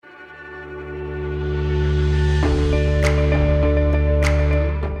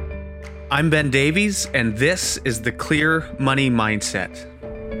I'm Ben Davies, and this is the Clear Money Mindset.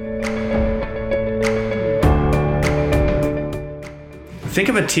 Think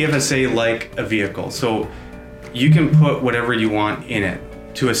of a TFSA like a vehicle. So you can put whatever you want in it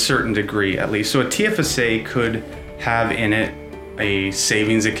to a certain degree, at least. So a TFSA could have in it a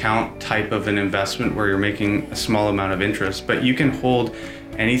savings account type of an investment where you're making a small amount of interest, but you can hold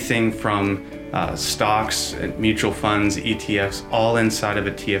anything from stocks, mutual funds, ETFs, all inside of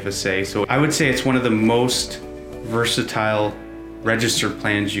a TFSA. So I would say it's one of the most versatile registered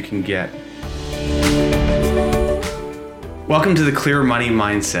plans you can get. Welcome to the Clear Money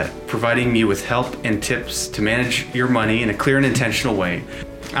Mindset, providing you with help and tips to manage your money in a clear and intentional way.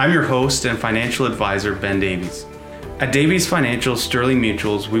 I'm your host and financial advisor, Ben Davies. At Davies Financial Sterling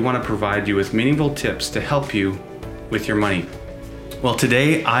Mutuals, we want to provide you with meaningful tips to help you with your money. Well,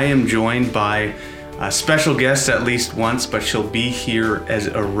 today I am joined by a special guest at least once, but she'll be here as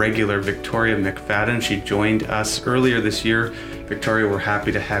a regular, Victoria McFadden. She joined us earlier this year. Victoria, we're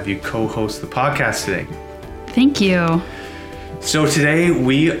happy to have you co-host the podcast today. Thank you. So today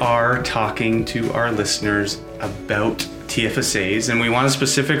we are talking to our listeners about TFSAs, and we want to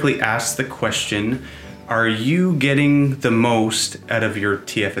specifically ask the question, are you getting the most out of your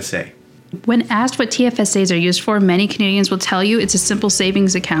TFSA? When asked what TFSAs are used for, many Canadians will tell you it's a simple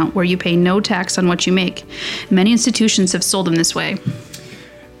savings account where you pay no tax on what you make. Many institutions have sold them this way.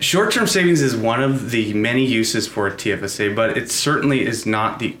 Short-term savings is one of the many uses for a TFSA, but it certainly is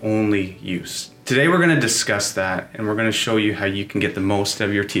not the only use. Today we're going to discuss that, and we're going to show you how you can get the most out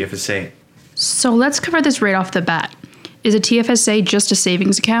of your TFSA. So let's cover this right off the bat. Is a TFSA just a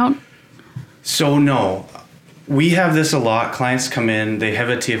savings account? So no. We have this a lot. Clients come in, they have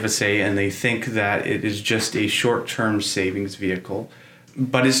a TFSA, and they think that it is just a short-term savings vehicle.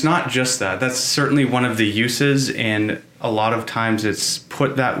 But it's not just that. That's certainly one of the uses, and a lot of times it's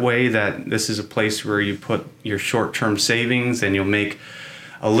put that way, that this is a place where you put your short-term savings and you'll make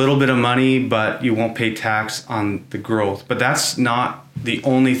a little bit of money, but you won't pay tax on the growth. But that's not the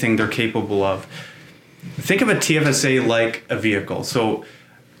only thing they're capable of. Think of a TFSA like a vehicle. So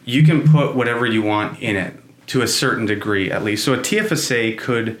you can put whatever you want in it to a certain degree, at least. So a TFSA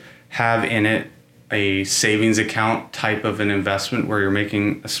could have in it a savings account type of an investment where you're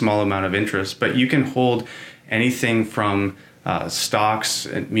making a small amount of interest, but you can hold anything from stocks,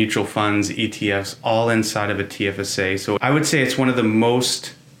 mutual funds, ETFs, all inside of a TFSA. So I would say it's one of the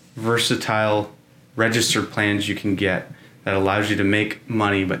most versatile registered plans you can get that allows you to make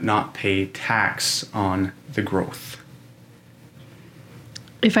money but not pay tax on the growth.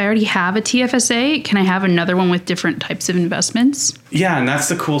 If I already have a TFSA, can I have another one with different types of investments? Yeah, and that's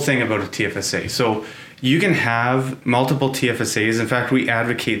the cool thing about a TFSA. So you can have multiple TFSAs. In fact, we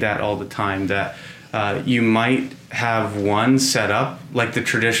advocate that all the time, that you might have one set up like the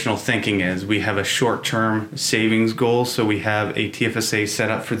traditional thinking is. We have a short-term savings goal, so we have a TFSA set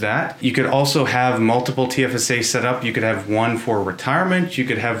up for that. You could also have multiple TFSAs set up. You could have one for retirement. You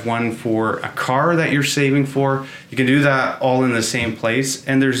could have one for a car that you're saving for. You can do that all in the same place.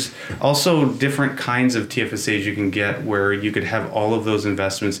 And there's also different kinds of TFSAs you can get where you could have all of those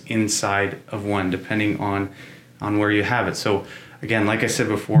investments inside of one, depending on where you have it. So again, like I said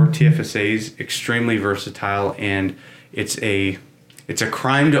before, TFSA is extremely versatile, and it's a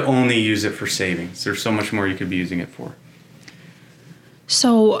crime to only use it for savings. There's so much more you could be using it for.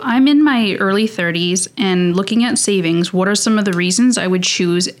 So I'm in my early 30s, and looking at savings, what are some of the reasons I would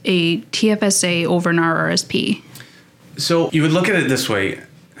choose a TFSA over an RRSP? So you would look at it this way.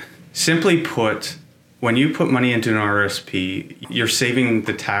 Simply put, when you put money into an RRSP, you're saving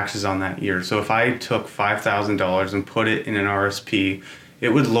the taxes on that year. So if I took $5,000 and put it in an RRSP, it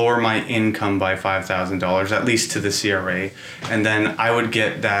would lower my income by $5,000, at least to the CRA. And then I would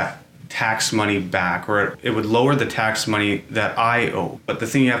get that tax money back, or it would lower the tax money that I owe. But the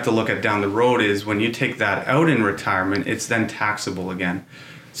thing you have to look at down the road is when you take that out in retirement, it's then taxable again.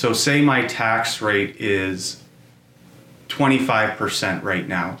 So say my tax rate is 25% right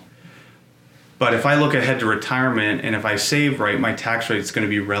now. But if I look ahead to retirement and if I save right, my tax rate is going to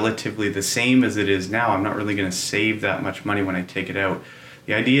be relatively the same as it is now. I'm not really going to save that much money when I take it out.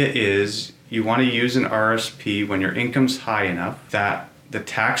 The idea is you want to use an RSP when your income's high enough that the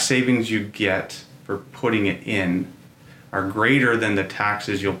tax savings you get for putting it in are greater than the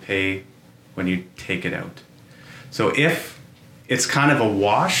taxes you'll pay when you take it out. So if it's kind of a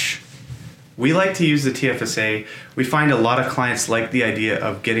wash, we like to use the TFSA. We find a lot of clients like the idea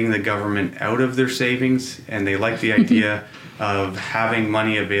of getting the government out of their savings, and they like the idea of having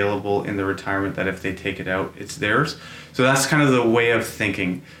money available in the retirement that if they take it out, it's theirs. So that's kind of the way of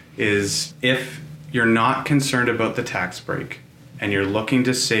thinking, is if you're not concerned about the tax break and you're looking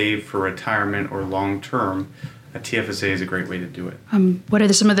to save for retirement or long term, a TFSA is a great way to do it. What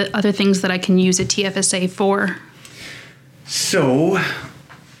are some of the other things that I can use a TFSA for? So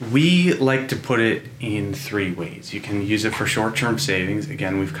we like to put it in 3 ways. You can use it for short-term savings.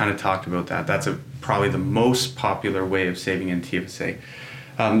 Again, we've kind of talked about that. That's probably the most popular way of saving in TFSA.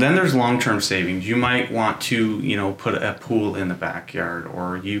 Then there's long-term savings. You might want to, put a pool in the backyard,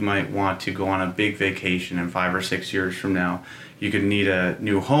 or you might want to go on a big vacation in 5 or 6 years from now. You could need a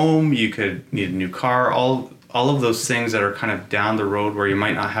new home. You could need a new car. All of those things that are kind of down the road where you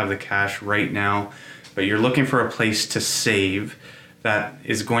might not have the cash right now, but you're looking for a place to save that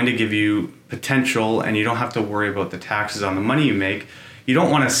is going to give you potential, and you don't have to worry about the taxes on the money you make. You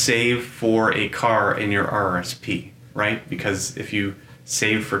don't want to save for a car in your RSP, right? Because if you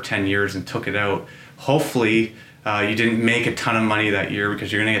saved for 10 years and took it out, hopefully you didn't make a ton of money that year,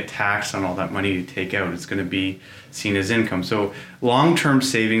 because you're going to get taxed on all that money you take out. It's going to be seen as income. So long-term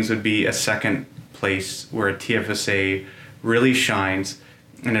savings would be a second place where a TFSA really shines,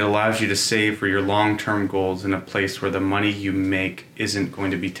 and it allows you to save for your long-term goals in a place where the money you make isn't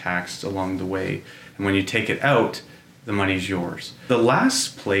going to be taxed along the way. And when you take it out, the money's yours. The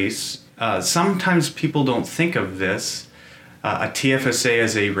last place, sometimes people don't think of this, a TFSA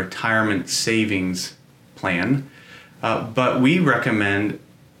as a retirement savings plan, but we recommend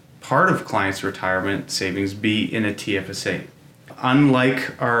part of clients' retirement savings be in a TFSA.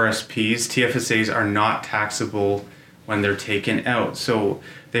 Unlike RSPs, TFSAs are not taxable when they're taken out. So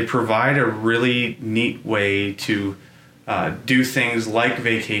they provide a really neat way to do things like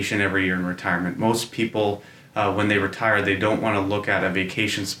vacation every year in retirement. Most people, when they retire, they don't want to look at a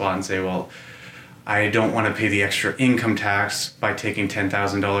vacation spot and say, well, I don't want to pay the extra income tax by taking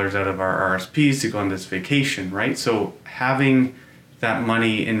 $10,000 out of our RSPs to go on this vacation, right? So having that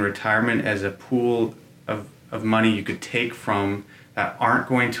money in retirement as a pool of money you could take from that aren't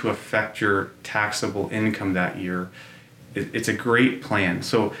going to affect your taxable income that year, it's a great plan.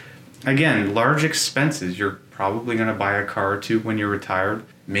 So again, large expenses. You're probably going to buy a car or two when you're retired.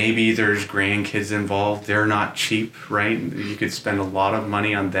 Maybe there's grandkids involved. They're not cheap, right? You could spend a lot of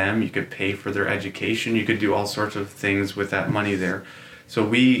money on them. You could pay for their education. You could do all sorts of things with that money there. So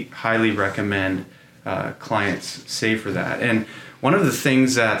we highly recommend clients save for that. And one of the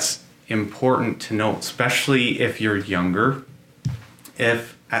things that's important to note, especially if you're younger,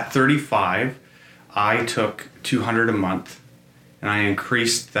 if at 35, I took $200 a month and I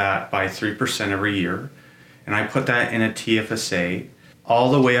increased that by 3% every year, and I put that in a TFSA all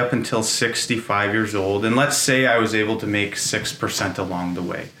the way up until 65 years old, and let's say I was able to make 6% along the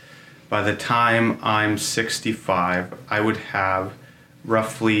way. By the time I'm 65, I would have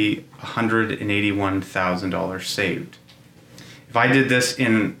roughly $181,000 saved. If I did this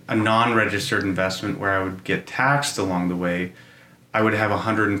in a non-registered investment where I would get taxed along the way, I would have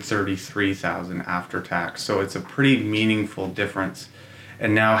 $133,000 after tax. So it's a pretty meaningful difference.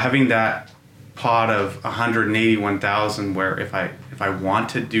 And now having that pot of $181,000 where if I want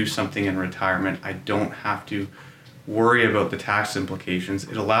to do something in retirement, I don't have to worry about the tax implications.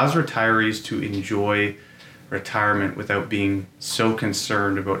 It allows retirees to enjoy retirement without being so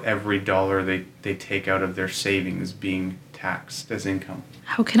concerned about every dollar they take out of their savings being taxed as income.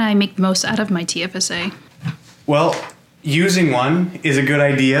 How can I make the most out of my TFSA? Well, using one is a good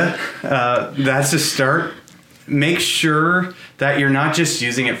idea. That's a start. Make sure that you're not just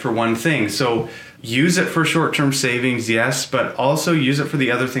using it for one thing. So use it for short-term savings, yes, but also use it for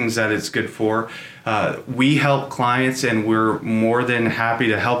the other things that it's good for. We help clients, and we're more than happy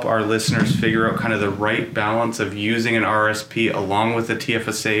to help our listeners figure out kind of the right balance of using an RSP along with the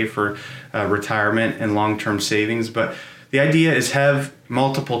TFSA for retirement and long-term savings. But the idea is have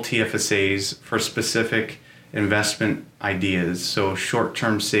multiple TFSAs for specific investment ideas. So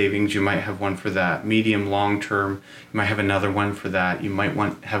short-term savings, you might have one for that. Medium, long-term, you might have another one for that. You might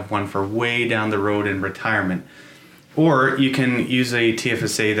have one for way down the road in retirement. Or you can use a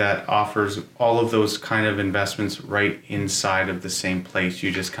TFSA that offers all of those kind of investments right inside of the same place. You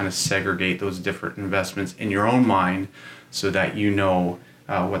just kind of segregate those different investments in your own mind so that you know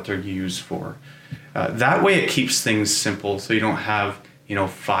what they're used for. That way it keeps things simple, so you don't have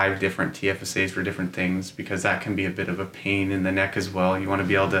 5 different TFSAs for different things, because that can be a bit of a pain in the neck as well. You want to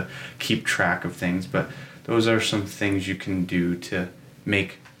be able to keep track of things, but those are some things you can do to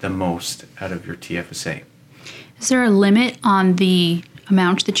make the most out of your TFSA. Is there a limit on the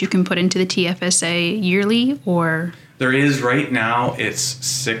amount that you can put into the TFSA yearly, or? There is right now. It's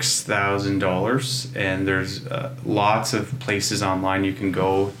 $6,000, and there's lots of places online you can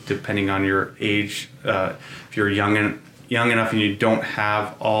go depending on your age. If you're young young enough and you don't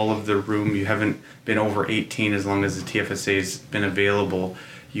have all of the room, you haven't been over 18 as long as the TFSA's been available,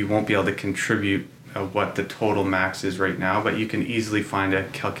 you won't be able to contribute what the total max is right now, but you can easily find a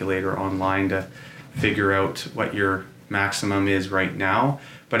calculator online to figure out what your maximum is right now.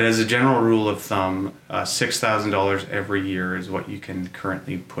 But as a general rule of thumb, $6,000 every year is what you can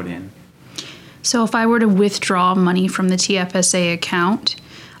currently put in. So if I were to withdraw money from the TFSA account,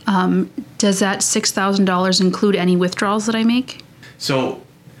 does that $6,000 include any withdrawals that I make? So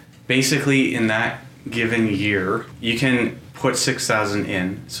basically in that given year, you can put $6,000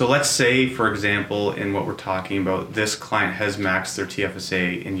 in. So let's say, for example, in what we're talking about, this client has maxed their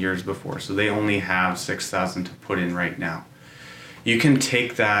TFSA in years before, so they only have $6,000 to put in right now. You can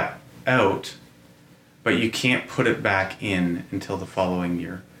take that out, but you can't put it back in until the following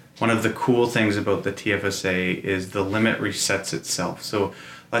year. One of the cool things about the TFSA is the limit resets itself. So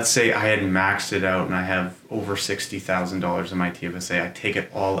let's say I had maxed it out and I have over $60,000 in my TFSA. I take it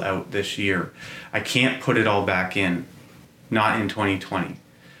all out this year. I can't put it all back in, not in 2020,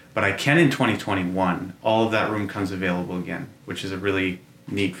 but I can in 2021. All of that room comes available again, which is a really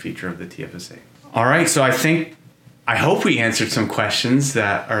neat feature of the TFSA. All right, so I hope we answered some questions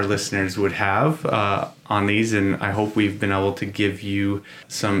that our listeners would have on these, and I hope we've been able to give you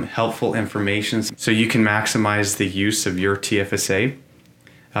some helpful information so you can maximize the use of your TFSA.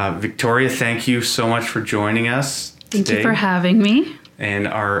 Victoria, thank you so much for joining us today. Thank you for having me. And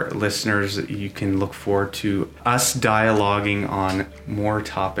our listeners, you can look forward to us dialoguing on more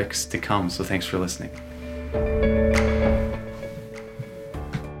topics to come. So thanks for listening.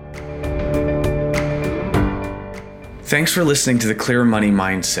 Thanks for listening to the Clear Money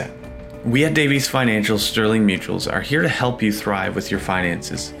Mindset. We at Davies Financial Sterling Mutuals are here to help you thrive with your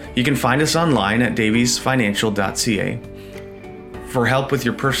finances. You can find us online at daviesfinancial.ca. For help with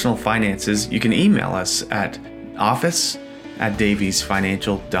your personal finances, you can email us at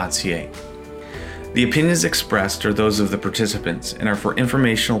office@daviesfinancial.ca. The opinions expressed are those of the participants and are for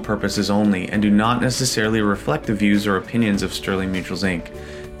informational purposes only and do not necessarily reflect the views or opinions of Sterling Mutuals Inc.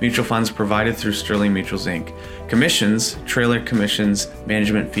 Mutual funds provided through Sterling Mutuals Inc. Commissions, trailer commissions,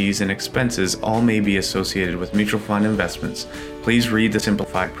 management fees, and expenses all may be associated with mutual fund investments. Please read the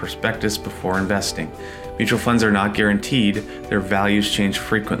simplified prospectus before investing. Mutual funds are not guaranteed, their values change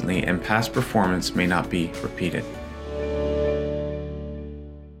frequently, and past performance may not be repeated.